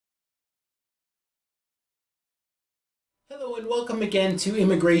Hello and welcome again to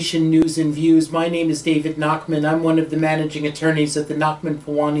Immigration News and Views. My name is David Nachman. I'm one of the managing attorneys at the Nachman,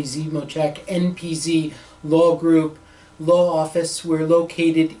 Phulwani, Zimovcak, NPZ Law Group Law Office. We're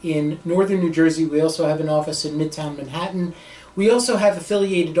located in northern New Jersey. We also have an office in Midtown Manhattan. We also have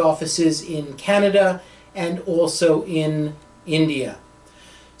affiliated offices in Canada and also in India.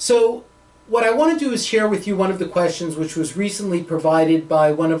 So what I want to do is share with you one of the questions which was recently provided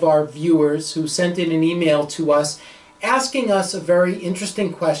by one of our viewers who sent in an email to us asking us a very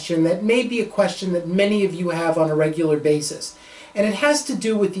interesting question that may be a question that many of you have on a regular basis. And it has to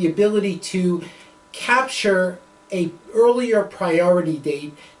do with the ability to capture an earlier priority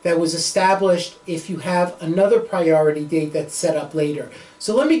date that was established if you have another priority date that's set up later.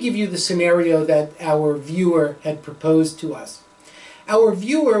 So let me give you the scenario that our viewer had proposed to us. Our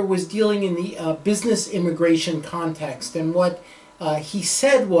viewer was dealing in the business immigration context, and what he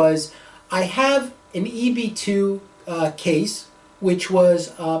said was, I have an EB-2 case, which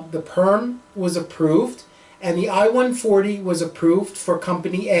was the perm was approved and the I-140 was approved for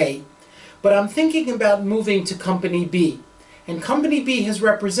Company A, but I'm thinking about moving to Company B. And Company B has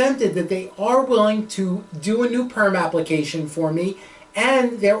represented that they are willing to do a new perm application for me,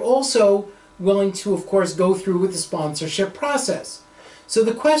 and they're also willing to, of course, go through with the sponsorship process. So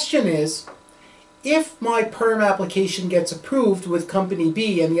the question is, if my perm application gets approved with Company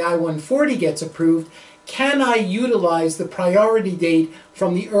B and the I-140 gets approved, can I utilize the priority date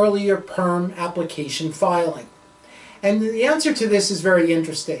from the earlier perm application filing? And the answer to this is very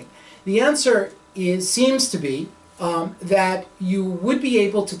interesting. The answer seems to be that you would be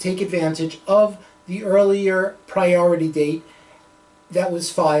able to take advantage of the earlier priority date that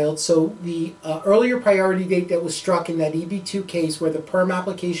was filed. So the earlier priority date that was struck in that EB-2 case where the perm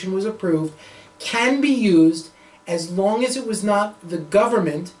application was approved can be used as long as it was not the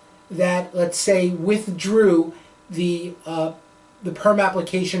government that, let's say, withdrew the perm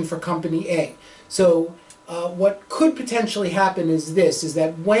application for Company A. So what could potentially happen is this, is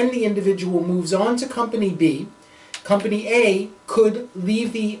that when the individual moves on to Company B, Company A could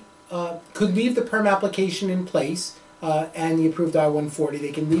leave the perm application in place and the approved I-140.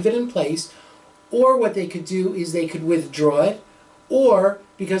 They can leave it in place, or what they could do is they could withdraw it, or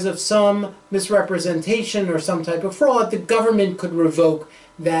because of some misrepresentation or some type of fraud, the government could revoke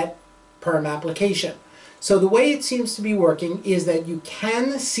that perm application. So the way it seems to be working is that you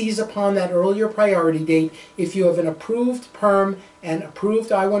can seize upon that earlier priority date if you have an approved perm and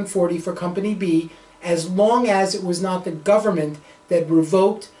approved I-140 for Company B, as long as it was not the government that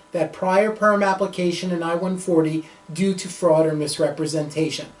revoked that prior perm application and I-140 due to fraud or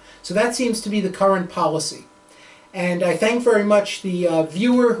misrepresentation. So that seems to be the current policy. And I thank very much the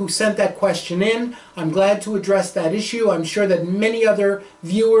viewer who sent that question in. I'm glad to address that issue. I'm sure that many other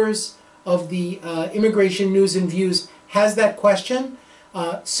viewers of the Immigration News and Views has that question.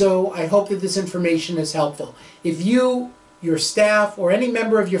 So I hope that this information is helpful. If you, your staff, or any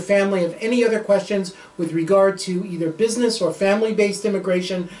member of your family have any other questions with regard to either business or family-based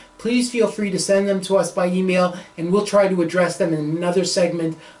immigration, please feel free to send them to us by email, and we'll try to address them in another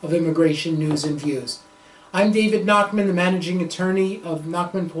segment of Immigration News and Views. I'm David Nachman, the managing attorney of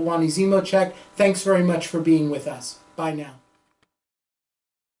Nachman, Phulwani, Zimovcak. Thanks very much for being with us. Bye now.